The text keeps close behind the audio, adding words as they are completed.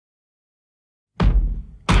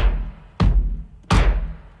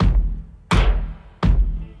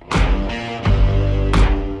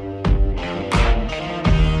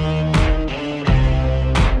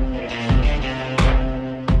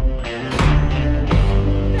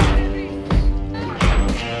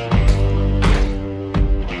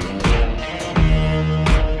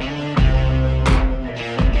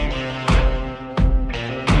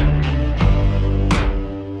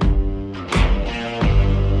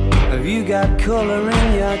Have you got color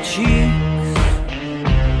in your cheeks?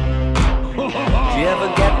 Do you ever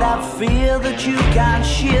get that feel that you can't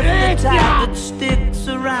shift, the type that sticks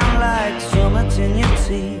around like summits in your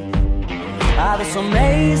teeth? Are there some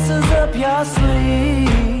aces up your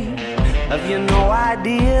sleeve? Have you no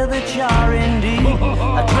idea that you're in deep?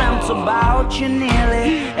 I dreamt about you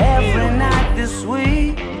nearly every night this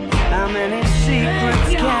week. How many secrets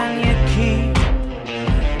can you keep?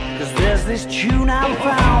 'Cause there's this tune I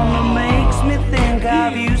found that makes me think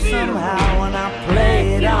of you somehow, and I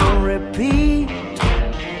play it on repeat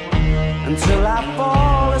until I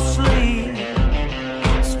fall asleep,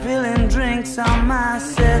 spilling drinks on my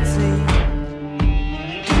settee.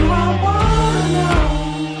 Do I wanna know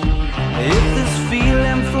if this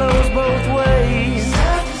feeling flows both ways?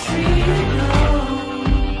 Sad to see you go.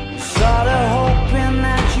 Sorta hoping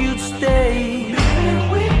that you'd stay. Maybe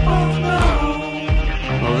we both know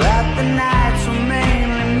that the nights were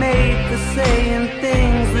mainly made for saying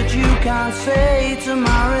things that you can't say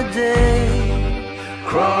tomorrow day.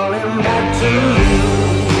 Crawling back to you,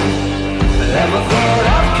 never thought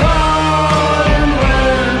I'd call and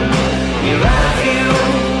run. You're out of you,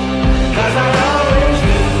 'cause I always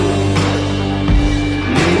do.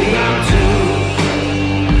 Maybe I'm too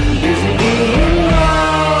busy being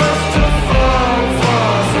lost to fall for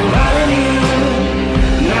somebody new.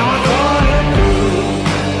 Now I thought it through,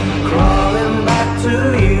 crawling back to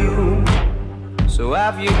you. So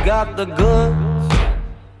have you got the goods?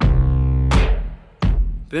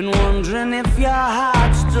 Been wondering if your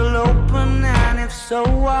heart's still open, and if so,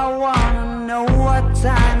 I wanna know what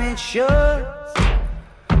time it should.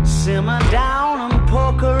 Simmer down and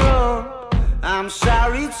poker up. I'm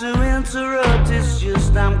sorry to interrupt, it's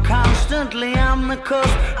just I'm constantly on the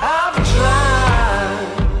cusp. I've tried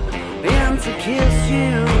to kiss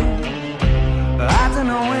you. I don't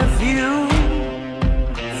know if you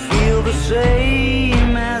feel the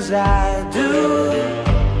same as I do,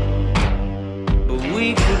 but we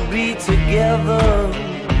could be together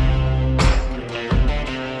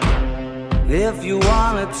if you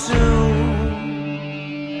wanted to.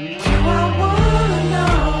 Do I wanna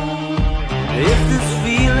know if this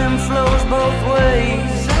feeling flows both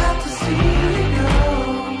ways? Sad to see you go.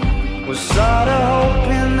 We're sorta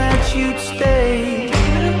hoping that you'd stay.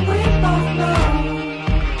 And we both know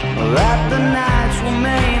that the nights were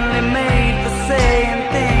mainly made for saying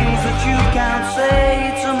things that you can't say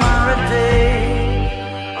tomorrow day.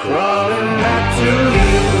 Crawling back to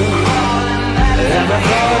you, never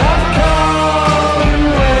thought I'd call and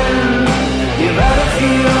when you've had a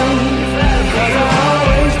few, 'cause I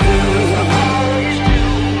always do.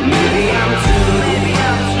 Maybe I'm too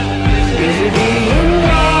busy being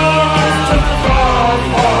lost to fall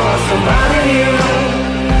for somebody new.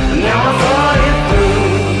 Now I thought it through,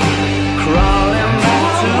 crawling back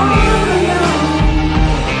to you.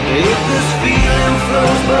 If this feeling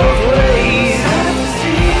flows both ways,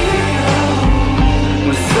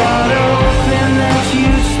 we're sorta hoping that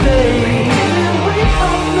you'd stay. And we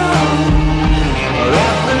both know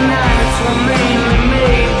that the nights were mainly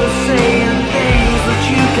made for saying things that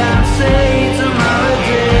you can't say tomorrow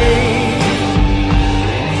day.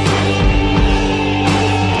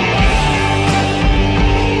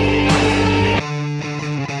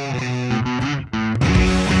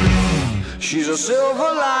 She's a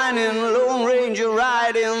silver lining, Lone Ranger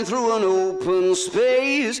riding through an open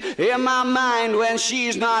space. In my mind when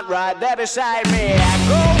she's not right there beside me, I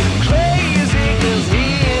go